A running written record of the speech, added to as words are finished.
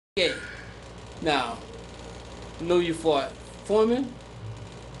Okay. Now, I know you fought Foreman,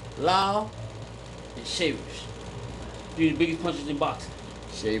 Lyle, and Shavers. You're the biggest punchers in boxing.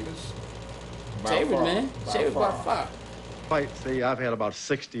 Shavers? Shavers, man. Shavers by far. Say I've had about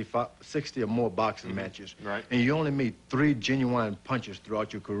 60 or more boxing matches. Right. And you only meet 3 genuine punchers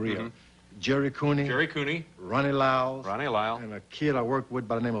throughout your career. Jerry Cooney, Ronnie Lyle, and a kid I worked with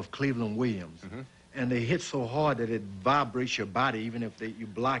by the name of Cleveland Williams. And they hit so hard that it vibrates your body. Even if you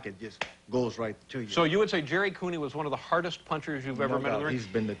block it, just goes right to you. So you would say Jerry Cooney was one of the hardest punchers you've ever met in the ring? He's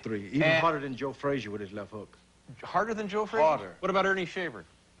been the 3. Even harder than Joe Frazier with his left hook. Harder than Joe Frazier? Harder. What about Earnie Shavers?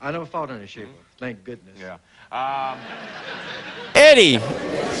 I never fought Earnie Shavers. Thank goodness. Yeah. Eddie,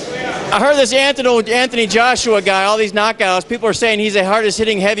 I heard this Anthony Joshua guy, all these knockouts, people are saying he's the hardest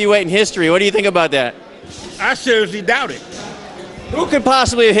hitting heavyweight in history. What do you think about that? I seriously doubt it. Who could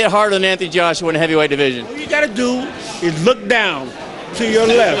possibly hit harder than Anthony Joshua in the heavyweight division? All you got to do is look down to your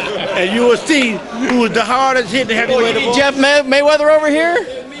left, and you will see who is the hardest hitting heavyweight of all. Jeff Mayweather over here?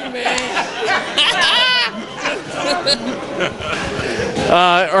 Me, man.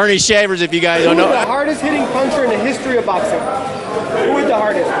 Earnie Shavers, if you guys don't know. Who is the hardest hitting puncher in the history of boxing? Who is the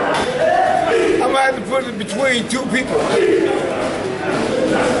hardest? I'm going to have to put it between 2 people.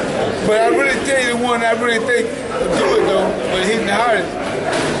 But I really tell you the one I really think will do it though, but hitting the hardest.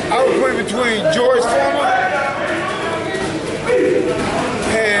 I would put it between George Foreman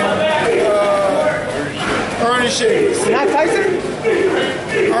and Earnie Shavers. Not Tyson?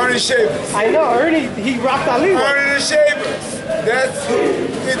 Earnie Shavers. I know, Earnie, he rocked Ali. Earnie Shavers. That's who,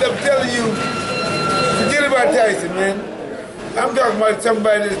 I'm telling you, forget about Tyson, man. I'm talking about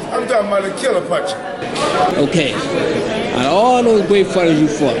somebody I'm talking about a killer puncher. Okay. Out of all those great fighters you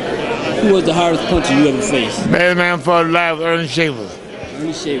fought, who was the hardest puncher you ever faced? Bad man fought live with Earnie Shavers.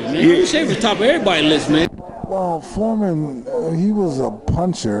 Earnie Shavers, man. Earnie Shavers top of everybody's list, man. Well, Foreman, he was a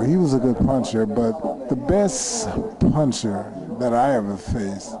puncher. He was a good puncher, but the best puncher that I ever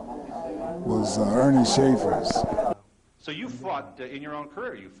faced was Earnie Shavers. So you fought, in your own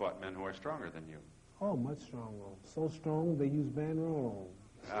career, you fought men who are stronger than you. Oh, much stronger. So strong they use band roll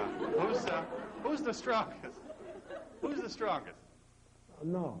on. Who's the strongest? Who's the strongest?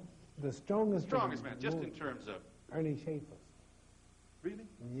 No, the strongest. Strongest man, just in terms of... Earnie Shavers. Really?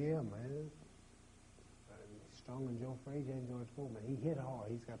 Yeah, man. Stronger than Joe Frazier and George Foreman. He hit hard.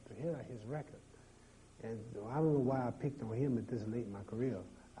 He's got to hit his record. And I don't know why I picked on him at this late in my career.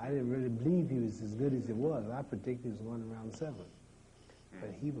 I didn't really believe he was as good as he was. I predicted he was going around 7.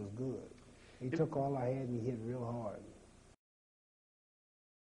 But he was good. He took all I had and he hit real hard.